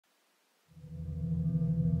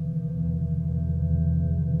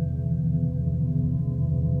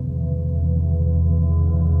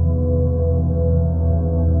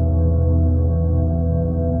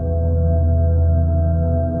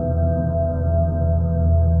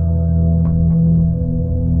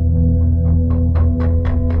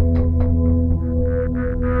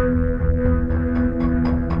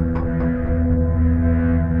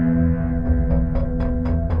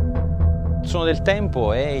del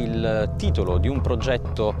Tempo è il titolo di un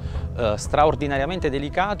progetto straordinariamente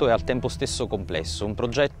delicato e al tempo stesso complesso, un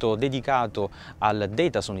progetto dedicato al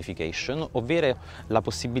data sonification, ovvero la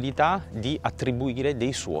possibilità di attribuire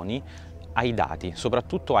dei suoni ai dati,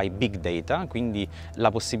 soprattutto ai big data, quindi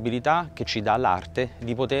la possibilità che ci dà l'arte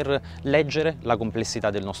di poter leggere la complessità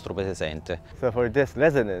del nostro presente. So for this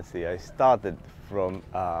residency, I started from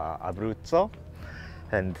Abruzzo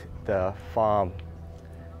and the farm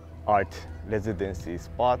art residency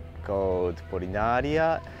spot called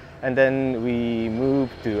Polinaria, and then we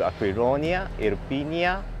moved to Aquilonia,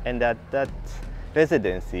 Irpinia, and at that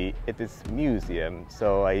residency it is museum,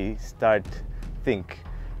 so I start think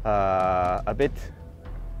a bit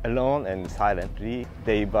alone and silently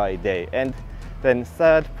day by day. And then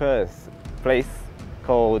third place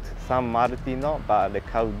called San Martino Valle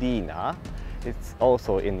Caudina, it's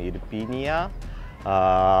also in Irpinia.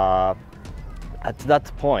 At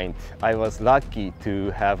that point, I was lucky to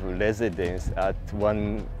have residence at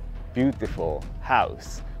one beautiful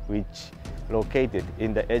house which located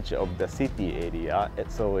in the edge of the city area.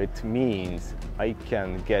 So it means I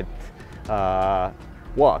can get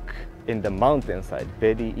walk in the mountainside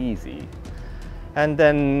very easy. And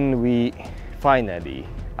then we finally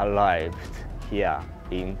arrived here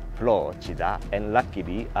in Florida, and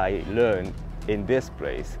luckily I learned in this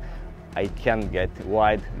place I can get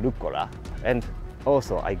wild rucola, and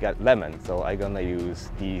also I got lemon, so I'm gonna use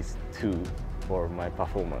these two for my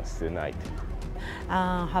performance tonight.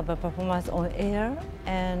 Have a performance on air,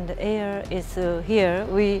 and air is here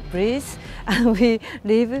we breathe and we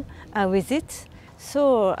live with it.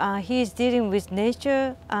 So he's dealing with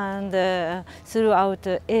nature and throughout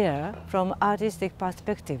air from artistic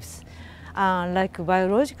perspectives. Like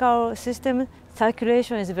biological system,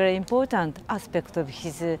 circulation is a very important aspect of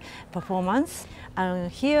his performance.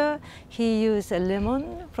 And here he used a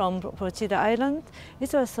lemon from Florida Island.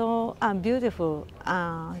 It was so beautiful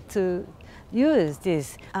to use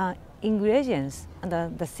these ingredients and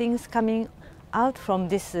the things coming out from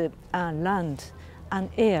this land and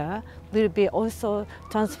air will be also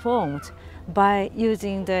transformed by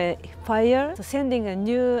using the fire, so sending a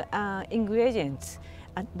new ingredients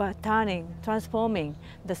by transforming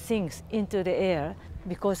the things into the air,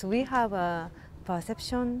 because we have a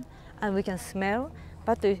perception and we can smell,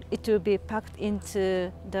 but it will be packed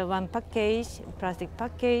into the one package, plastic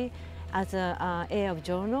package, as an air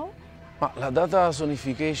journal. Ma la data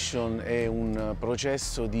sonification è un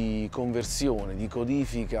processo di conversione, di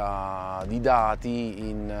codifica di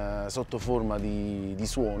dati sotto forma di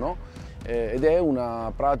suono, ed è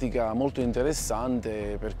una pratica molto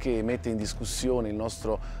interessante perché mette in discussione il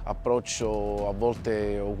nostro approccio a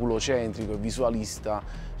volte oculocentrico e visualista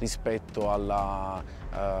rispetto alla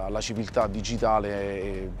civiltà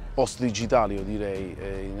digitale, post-digitale io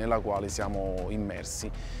direi, nella quale siamo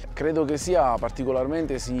immersi. Credo che sia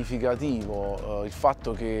particolarmente significativo il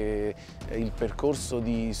fatto che il percorso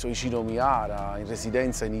di Soichiro Mihara in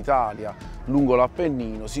residenza in Italia lungo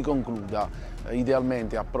l'Appennino si concluda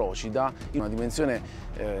idealmente a Procida, in una dimensione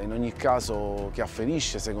in ogni caso che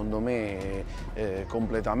afferisce secondo me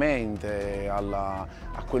completamente a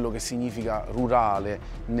quello che significa rurale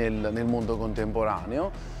nel mondo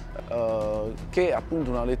contemporaneo, che è appunto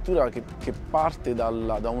una lettura che parte da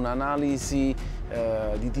un'analisi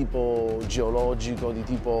di tipo geologico, di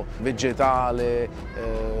tipo vegetale,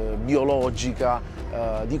 biologica,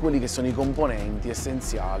 di quelli che sono i componenti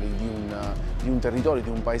essenziali di un territorio, di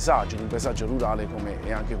un paesaggio rurale come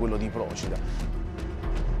è anche quello di Procida.